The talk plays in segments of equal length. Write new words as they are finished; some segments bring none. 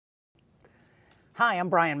Hi, I'm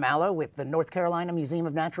Brian Mallow with the North Carolina Museum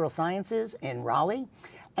of Natural Sciences in Raleigh.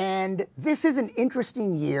 And this is an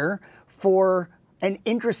interesting year for an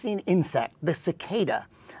interesting insect, the cicada.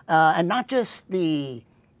 And not just the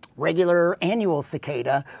regular annual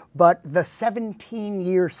cicada, but the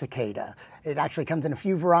 17-year cicada. It actually comes in a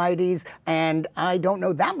few varieties, and I don't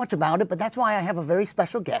know that much about it, but that's why I have a very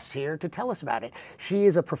special guest here to tell us about it. She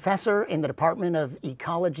is a professor in the Department of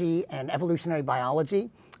Ecology and Evolutionary Biology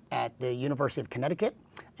at the University of Connecticut,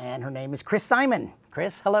 and her name is Chris Simon.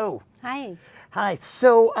 Chris, hello. Hi. Hi.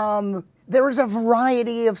 So there is a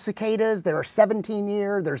variety of cicadas. There are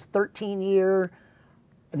 17-year, there's 13-year,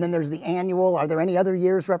 and then there's the annual. Are there any other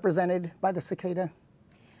years represented by the cicada?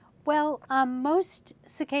 Well, most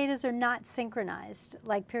cicadas are not synchronized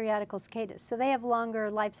like periodical cicadas. So they have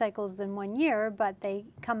longer life cycles than 1 year, but they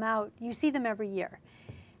come out, you see them every year.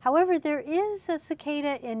 However, there is a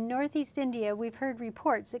cicada in Northeast India. We've heard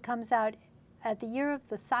reports. It comes out at the year of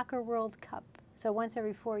the Soccer World Cup, so once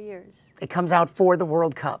every 4 years. It comes out for the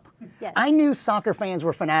World Cup. Yes. I knew soccer fans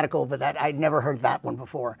were fanatical, but I'd never heard that one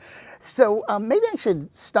before. So maybe I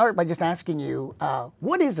should start by just asking you,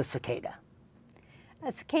 what is a cicada?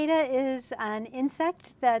 A cicada is an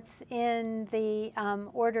insect that's in the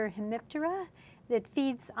order Hemiptera that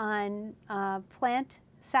feeds on plant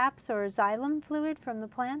saps or xylem fluid from the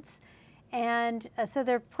plants. And so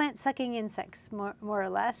they're plant-sucking insects, more or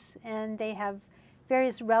less, and they have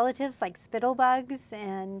various relatives like spittlebugs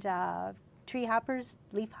and tree hoppers,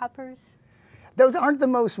 leaf hoppers. Those aren't the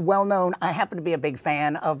most well-known. I happen to be a big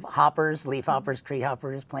fan of hoppers, leaf hoppers, tree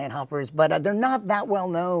hoppers, plant hoppers, but they're not that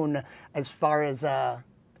well-known as far as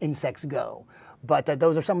insects go. But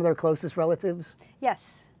those are some of their closest relatives?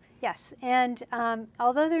 Yes, yes. And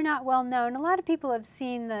although they're not well-known, a lot of people have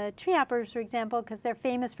seen the tree hoppers, for example, because they're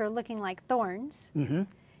famous for looking like thorns. Mm-hmm.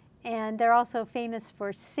 And they're also famous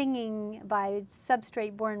for singing by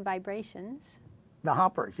substrate-borne vibrations. The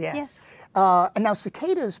hoppers, yes. Yes. And now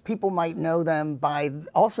cicadas, people might know them by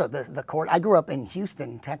also the court. I grew up in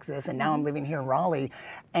Houston, Texas, and now I'm living here in Raleigh.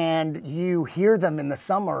 And you hear them in the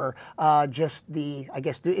summer, just the, I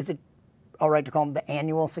guess, is it all right to call them the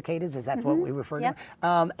annual cicadas? Is that what we refer to?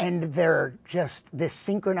 Yep. And they're just this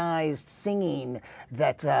synchronized singing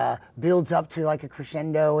that builds up to like a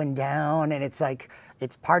crescendo and down. And it's like,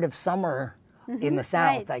 it's part of summer in the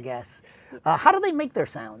South, right. I guess. How do they make their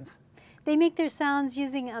sounds? They make their sounds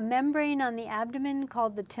using a membrane on the abdomen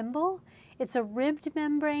called the tymbal. It's a ribbed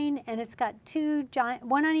membrane, and it's got two giant,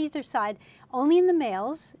 one on either side, only in the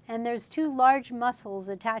males, and there's two large muscles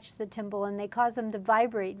attached to the tymbal, and they cause them to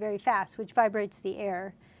vibrate very fast, which vibrates the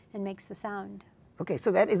air and makes the sound. Okay,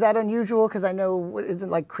 so is that unusual? Because I know,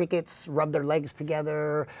 isn't like crickets rub their legs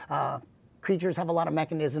together? Creatures have a lot of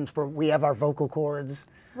mechanisms we have our vocal cords.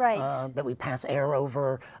 Right. That we pass air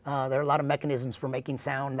over. There are a lot of mechanisms for making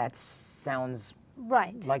sound. That sounds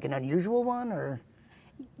right. Like an unusual one, or?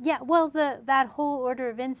 Yeah, well, that whole order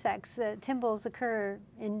of insects, the tymbals occur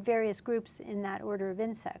in various groups in that order of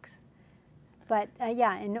insects. But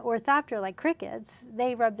yeah, in Orthoptera, like crickets,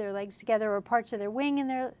 they rub their legs together, or parts of their wing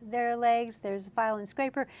in their legs. There's a file and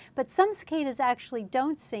scraper. But some cicadas actually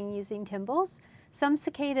don't sing using tymbals. Some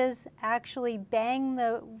cicadas actually bang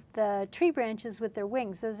the tree branches with their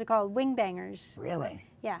wings. Those are called wing bangers. Really?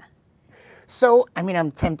 Yeah. So, I mean,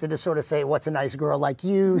 I'm tempted to sort of say, what's a nice girl like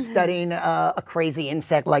you studying a crazy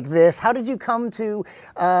insect like this? How did you come to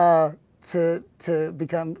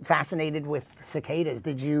become fascinated with cicadas?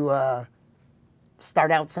 Did you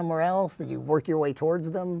start out somewhere else? Did you work your way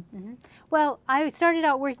towards them? Well, I started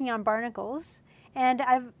out working on barnacles. And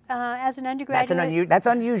I've, as an undergraduate... That's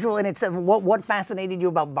unusual, and it's what fascinated you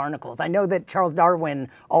about barnacles? I know that Charles Darwin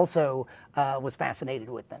also was fascinated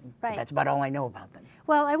with them. Right. But that's about all I know about them.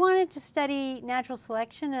 Well, I wanted to study natural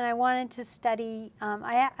selection, and I wanted to study...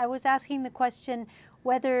 I was asking the question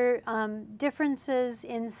whether differences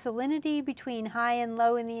in salinity between high and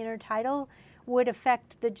low in the intertidal would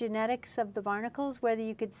affect the genetics of the barnacles, whether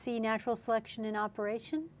you could see natural selection in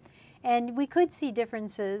operation. And we could see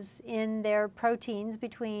differences in their proteins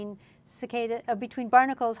between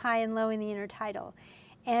barnacles high and low in the intertidal.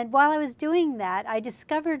 And while I was doing that, I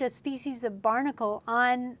discovered a species of barnacle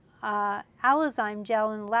on allozyme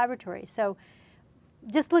gel in the laboratory. So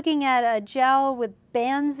just looking at a gel with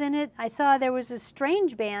bands in it, I saw there was a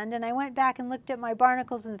strange band, and I went back and looked at my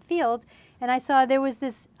barnacles in the field, and I saw there was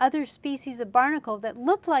this other species of barnacle that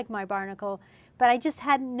looked like my barnacle, but I just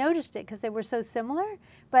hadn't noticed it because they were so similar.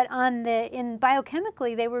 But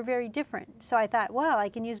biochemically, they were very different. So I thought, well, I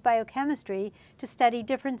can use biochemistry to study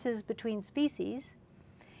differences between species.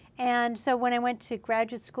 And so when I went to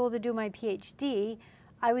graduate school to do my PhD,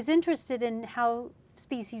 I was interested in how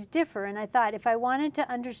species differ. And I thought if I wanted to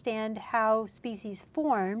understand how species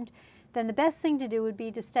formed, then the best thing to do would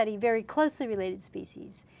be to study very closely related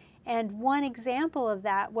species. And one example of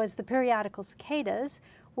that was the periodical cicadas,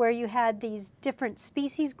 where you had these different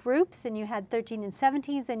species groups, and you had 13 and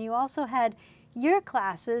 17s, and you also had year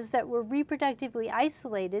classes that were reproductively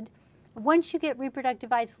isolated. Once you get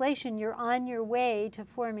reproductive isolation, you're on your way to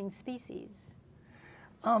forming species.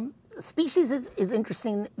 Species is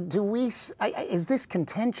interesting. Is this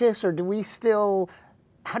contentious, or do we still,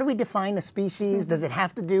 how do we define a species? Does it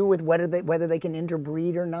have to do with whether they can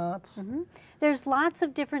interbreed or not? There's lots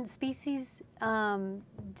of different species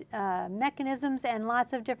mechanisms and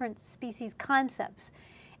lots of different species concepts.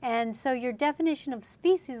 And so your definition of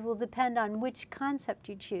species will depend on which concept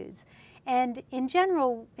you choose. And in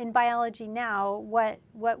general, in biology now, what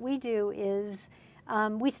we do is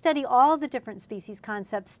we study all the different species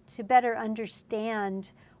concepts to better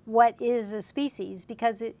understand what is a species,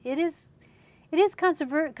 because it is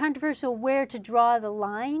controversial where to draw the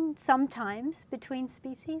line sometimes between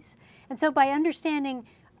species. And so by understanding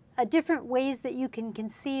different ways that you can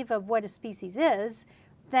conceive of what a species is,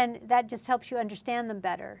 then that just helps you understand them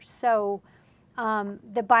better. So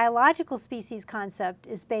the biological species concept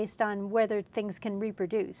is based on whether things can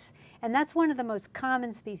reproduce. And that's one of the most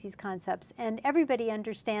common species concepts. And everybody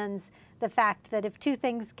understands the fact that if two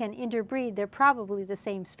things can interbreed, they're probably the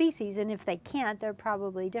same species. And if they can't, they're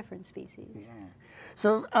probably different species. Yeah.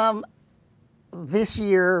 So this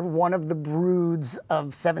year, one of the broods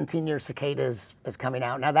of 17-year cicadas is coming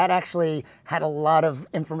out. Now, that actually had a lot of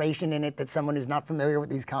information in it that someone who's not familiar with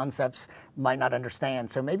these concepts might not understand.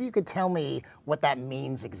 So maybe you could tell me what that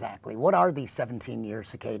means exactly. What are these 17-year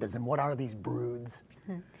cicadas, and what are these broods?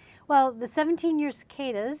 Well, the 17-year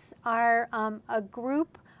cicadas are a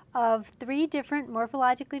group of 3 different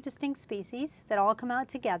morphologically distinct species that all come out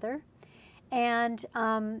together. And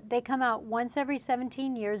they come out once every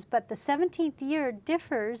 17 years, but the 17th year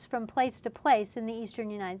differs from place to place in the eastern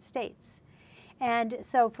United States. And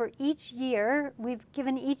so for each year, we've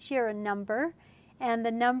given each year a number, and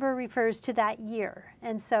the number refers to that year.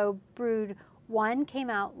 And so brood 1 came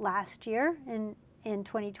out last year in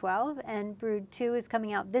 2012, and brood 2 is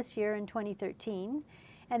coming out this year in 2013.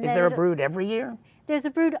 And is there a brood every year? There's a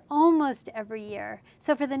brood almost every year.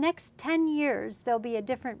 So for the next 10 years, there'll be a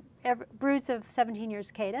different broods of 17-year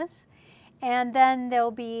cicadas. And then there'll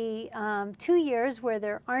be 2 years where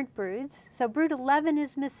there aren't broods. So brood 11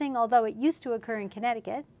 is missing, although it used to occur in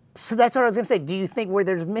Connecticut. So that's what I was going to say. Do you think where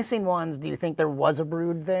there's missing ones, do you think there was a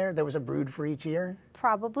brood there? There was a brood for each year?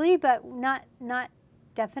 Probably, but not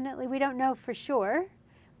definitely. We don't know for sure,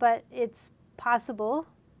 but it's possible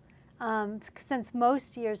since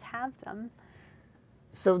most years have them.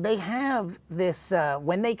 So they have this,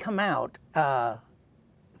 when they come out,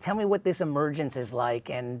 tell me what this emergence is like,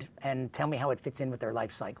 and tell me how it fits in with their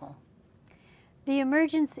life cycle. The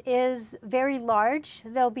emergence is very large.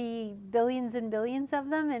 There'll be billions and billions of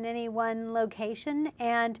them in any one location.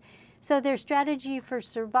 And so their strategy for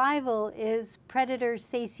survival is predator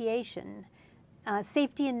satiation,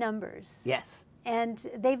 safety in numbers. Yes. And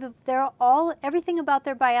everything about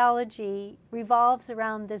their biology revolves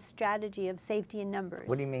around this strategy of safety in numbers.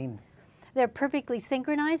 What do you mean? They're perfectly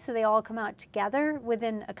synchronized, so they all come out together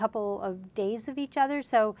within a couple of days of each other.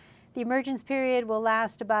 So the emergence period will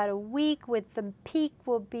last about a week, with the peak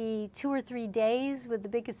will be 2 or 3 days with the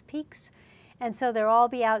biggest peaks. And so they'll all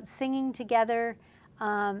be out singing together,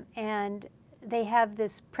 and they have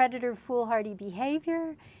this predator foolhardy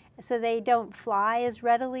behavior. So they don't fly as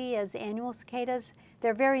readily as annual cicadas.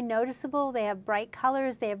 They're very noticeable. They have bright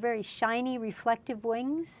colors. They have very shiny, reflective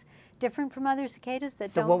wings, different from other cicadas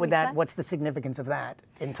that don't reflect. What's the significance of that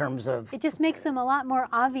in terms of? It just makes them a lot more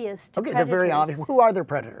obvious to predators. They're very obvious. Who are their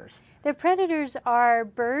predators? Their predators are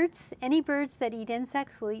birds. Any birds that eat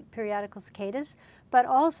insects will eat periodical cicadas, but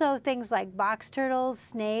also things like box turtles,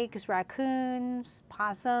 snakes, raccoons,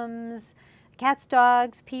 possums, cats,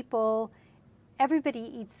 dogs, people. Everybody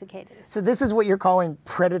eats cicadas. So this is what you're calling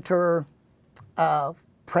predatory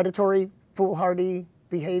foolhardy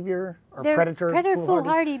behavior, or predator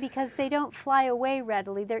foolhardy because they don't fly away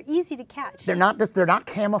readily. They're easy to catch. They're not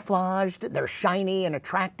camouflaged. They're shiny and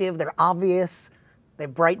attractive. They're obvious. They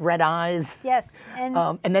have bright red eyes. Yes, and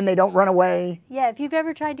then they don't run away. Yeah, if you've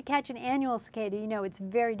ever tried to catch an annual cicada, you know it's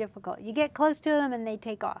very difficult. You get close to them and they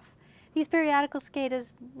take off. These periodical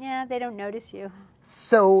cicadas, yeah, they don't notice you.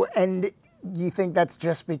 So, and you think that's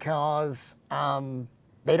just because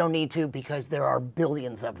they don't need to, because there are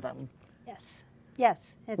billions of them? Yes.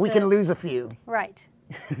 Yes. We can lose a few. Right.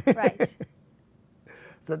 Right.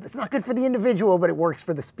 So it's not good for the individual, but it works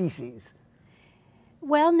for the species.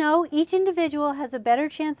 Well, no, each individual has a better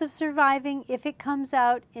chance of surviving if it comes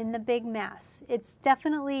out in the big mass. It's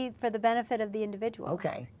definitely for the benefit of the individual.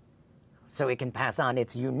 Okay. So it can pass on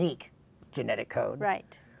its unique genetic code.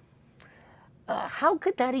 Right. How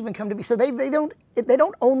could that even come to be? So they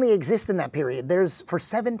don't only exist in that period. For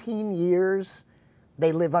 17 years,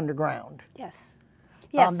 they live underground. Yes.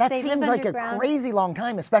 Yes, that they seems live like underground. a crazy long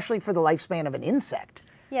time, especially for the lifespan of an insect.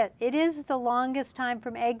 Yeah, it is the longest time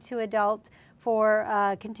from egg to adult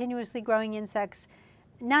for continuously growing insects.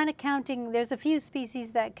 Not accounting, there's a few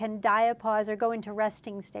species that can diapause or go into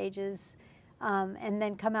resting stages and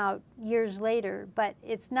then come out years later, but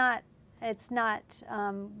it's not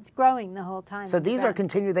growing the whole time. So these are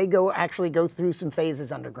continued, actually go through some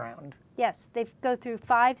phases underground. Yes, they go through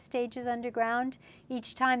 5 stages underground.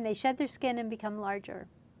 Each time they shed their skin and become larger.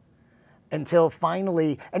 Until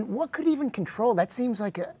finally, and what could even control, that seems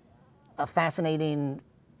like a fascinating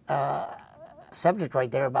subject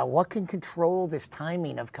right there about what can control this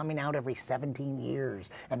timing of coming out every 17 years,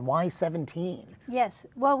 and why 17? Yes,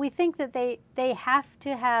 well, we think that they have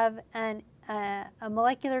to have a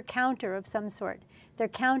molecular counter of some sort. They're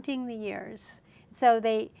counting the years. So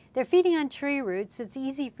they're feeding on tree roots. It's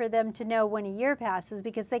easy for them to know when a year passes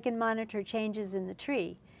because they can monitor changes in the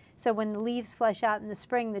tree. So when the leaves flesh out in the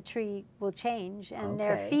spring, the tree will change, and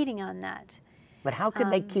they're feeding on that. But how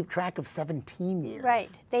could they keep track of 17 years? Right.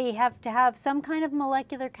 They have to have some kind of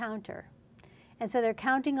molecular counter. And so they're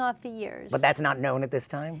counting off the years. But that's not known at this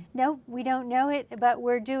time? No, we don't know it, but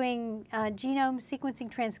we're doing genome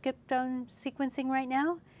sequencing, transcriptome sequencing right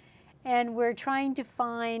now. And we're trying to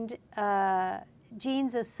find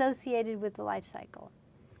genes associated with the life cycle.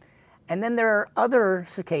 And then there are other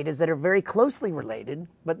cicadas that are very closely related,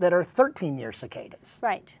 but that are 13-year cicadas.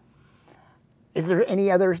 Right. Is there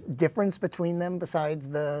any other difference between them besides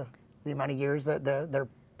the amount of years, their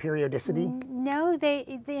periodicity? No,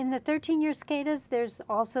 in the 13-year cicadas, there's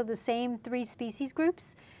also the same 3 species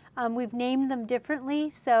groups. We've named them differently.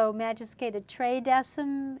 So Magicicada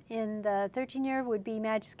tridecim in the 13-year would be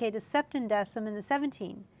Magicicada septendecim in the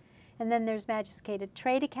 17. And then there's Magicicada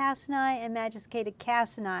tridecassini and Magicicada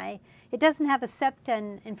cassini. It doesn't have a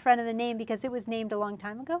septen in front of the name because it was named a long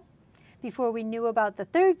time ago, before we knew about the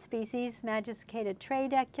 3rd species, Magicicada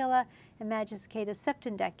tridecula and Magicicada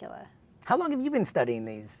septendecula. How long have you been studying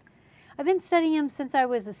these? I've been studying them since I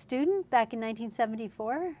was a student back in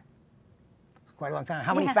 1974. It's quite a long time.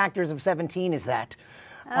 How many factors of 17 is that?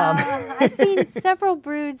 I've seen several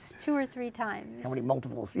broods 2 or 3 times. How many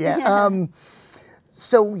multiples? Yeah.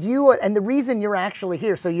 So and the reason you're actually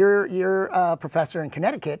here, so you're a professor in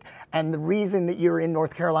Connecticut, and the reason that you're in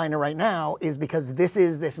North Carolina right now is because this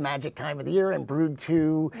is this magic time of the year, and brood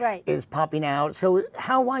 2 is popping out. So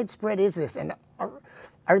how widespread is this? And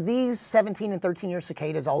are these 17 and 13-year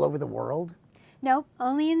cicadas all over the world? No,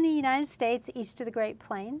 only in the United States, east of the Great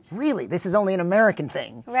Plains. Really? This is only an American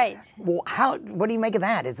thing? Right. Well, what do you make of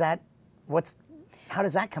that? How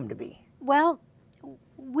does that come to be? Well,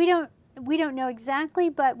 we don't know exactly,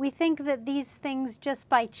 but we think that these things just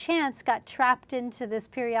by chance got trapped into this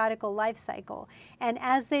periodical life cycle. And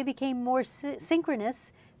as they became more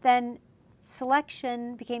synchronous, then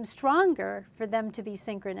selection became stronger for them to be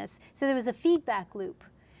synchronous. So there was a feedback loop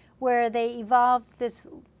where they evolved this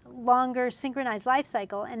longer synchronized life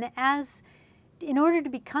cycle. And in order to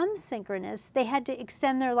become synchronous, they had to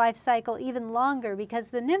extend their life cycle even longer because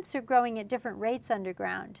the nymphs are growing at different rates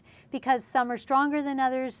underground. Because some are stronger than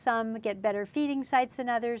others, some get better feeding sites than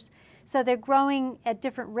others. So they're growing at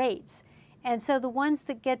different rates. And so the ones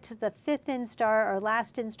that get to the 5th instar or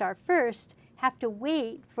last instar first have to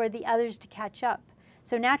wait for the others to catch up.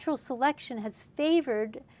 So natural selection has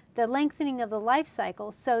favored the lengthening of the life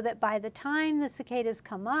cycle so that by the time the cicadas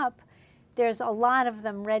come up, there's a lot of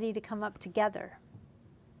them ready to come up together.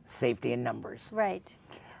 Safety in numbers. Right.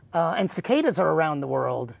 And cicadas are around the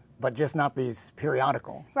world, but just not these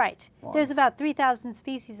periodical Right. ones. There's about 3,000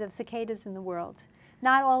 species of cicadas in the world.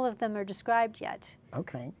 Not all of them are described yet.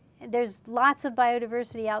 Okay. There's lots of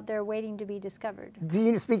biodiversity out there waiting to be discovered.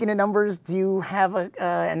 Speaking of numbers, do you have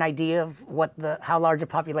an idea of how large a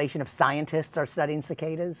population of scientists are studying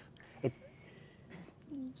cicadas?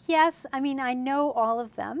 Yes, I mean, I know all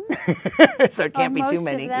of them. So it can't be too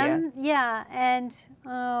many. Most of them, yeah. And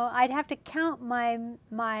I'd have to count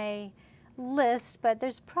my list, but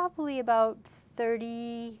there's probably about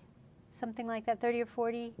 30, something like that, 30 or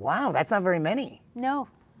 40. Wow, that's not very many. No,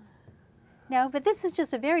 but this is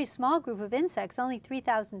just a very small group of insects, only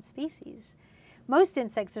 3,000 species. Most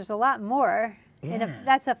insects, there's a lot more. Yeah.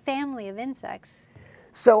 That's a family of insects.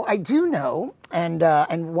 So I do know, and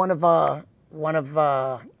one of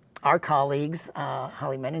our colleagues,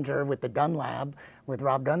 Holly Menninger with the Dunn Lab, with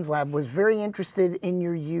Rob Dunn's lab, was very interested in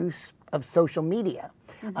your use of social media.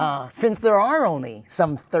 Since there are only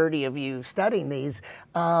some 30 of you studying these,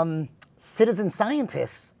 citizen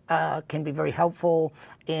scientists can be very helpful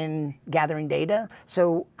in gathering data.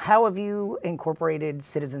 So how have you incorporated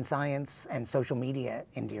citizen science and social media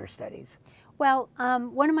into your studies? Well,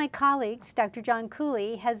 one of my colleagues, Dr. John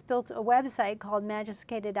Cooley, has built a website called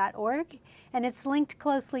magicicada.org, and it's linked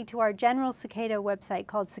closely to our general cicada website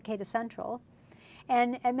called Cicada Central.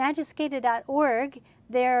 And at magicicada.org,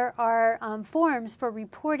 there are forms for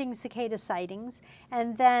reporting cicada sightings,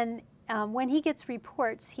 and then when he gets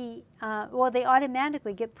reports, they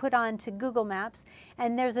automatically get put onto Google Maps,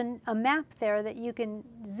 and there's a map there that you can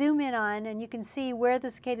zoom in on, and you can see where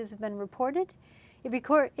the cicadas have been reported.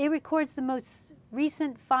 It records the most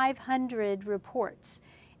recent 500 reports.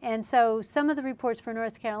 And so some of the reports for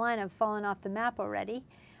North Carolina have fallen off the map already.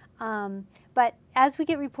 But as we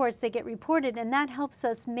get reports, they get reported, and that helps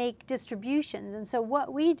us make distributions. And so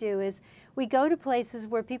what we do is we go to places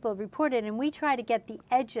where people have reported, and we try to get the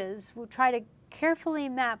edges. We try to carefully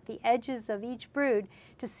map the edges of each brood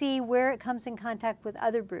to see where it comes in contact with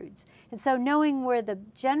other broods. And so knowing where the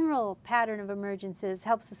general pattern of emergence is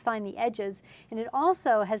helps us find the edges, and it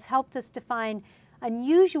also has helped us to find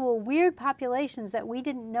unusual, weird populations that we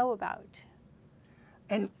didn't know about.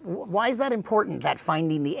 And why is that important, that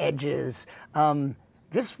finding the edges?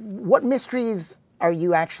 Just what mysteries are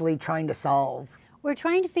you actually trying to solve? We're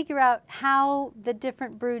trying to figure out how the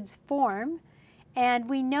different broods form. And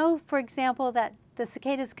we know, for example, that the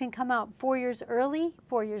cicadas can come out 4 years early,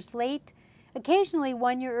 4 years late, occasionally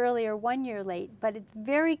 1 year early or 1 year late, but it's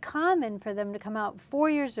very common for them to come out 4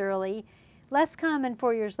 years early, less common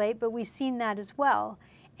 4 years late, but we've seen that as well.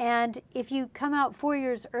 And if you come out 4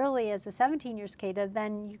 years early as a 17-year cicada,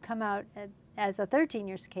 then you come out as a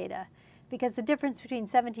 13-year cicada, because the difference between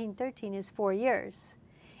 17 and 13 is 4 years.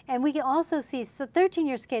 And we can also see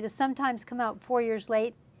 13-year cicadas sometimes come out 4 years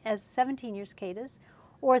late as 17-year cicadas,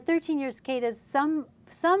 or 13-year cicadas, some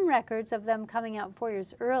records of them coming out 4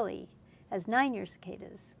 years early as 9-year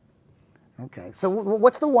cicadas. Okay, so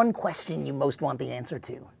what's the one question you most want the answer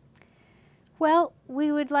to? Well,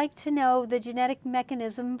 we would like to know the genetic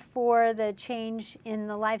mechanism for the change in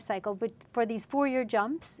the life cycle, but for these 4-year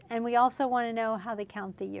jumps, and we also want to know how they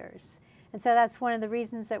count the years. And so that's one of the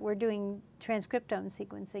reasons that we're doing transcriptome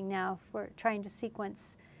sequencing now, for trying to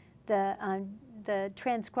sequence the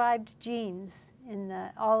transcribed genes in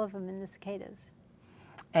all of them in the cicadas.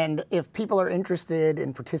 And if people are interested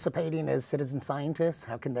in participating as citizen scientists,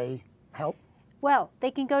 how can they help? Well, they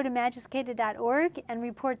can go to magicicada.org and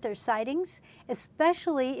report their sightings,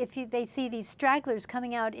 especially if they see these stragglers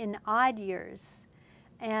coming out in odd years.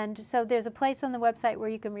 And so there's a place on the website where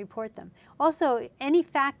you can report them. Also, any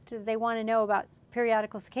fact that they want to know about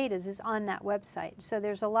periodical cicadas is on that website. So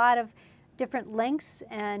there's a lot of different links,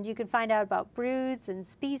 and you can find out about broods and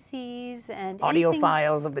species and audio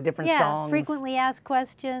files of the different songs. Frequently asked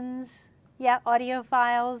questions. Yeah, audio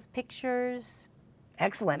files, pictures.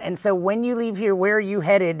 Excellent. And so when you leave here, where are you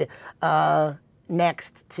headed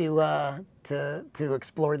next to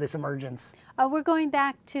explore this emergence? We're going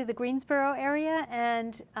back to the Greensboro area,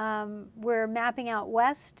 and we're mapping out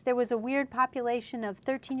west. There was a weird population of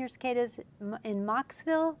 13-year cicadas in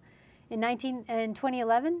Mocksville in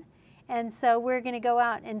 2011. And so we're going to go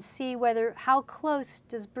out and see how close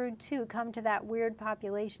does brood 2 come to that weird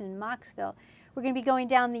population in Mocksville. We're going to be going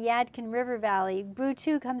down the Yadkin River Valley. Brood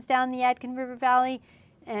 2 comes down the Yadkin River Valley,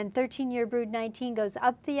 and 13-year brood 19 goes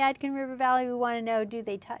up the Yadkin River Valley. We want to know, do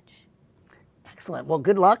they touch? Excellent. Well,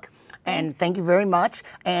 good luck, and thank you very much.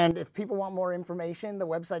 And if people want more information, the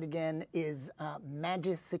website again is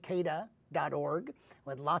magicicada.org,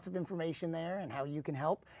 with lots of information there and how you can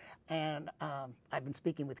help. And I've been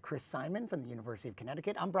speaking with Chris Simon from the University of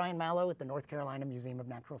Connecticut. I'm Brian Mallow at the North Carolina Museum of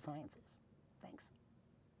Natural Sciences.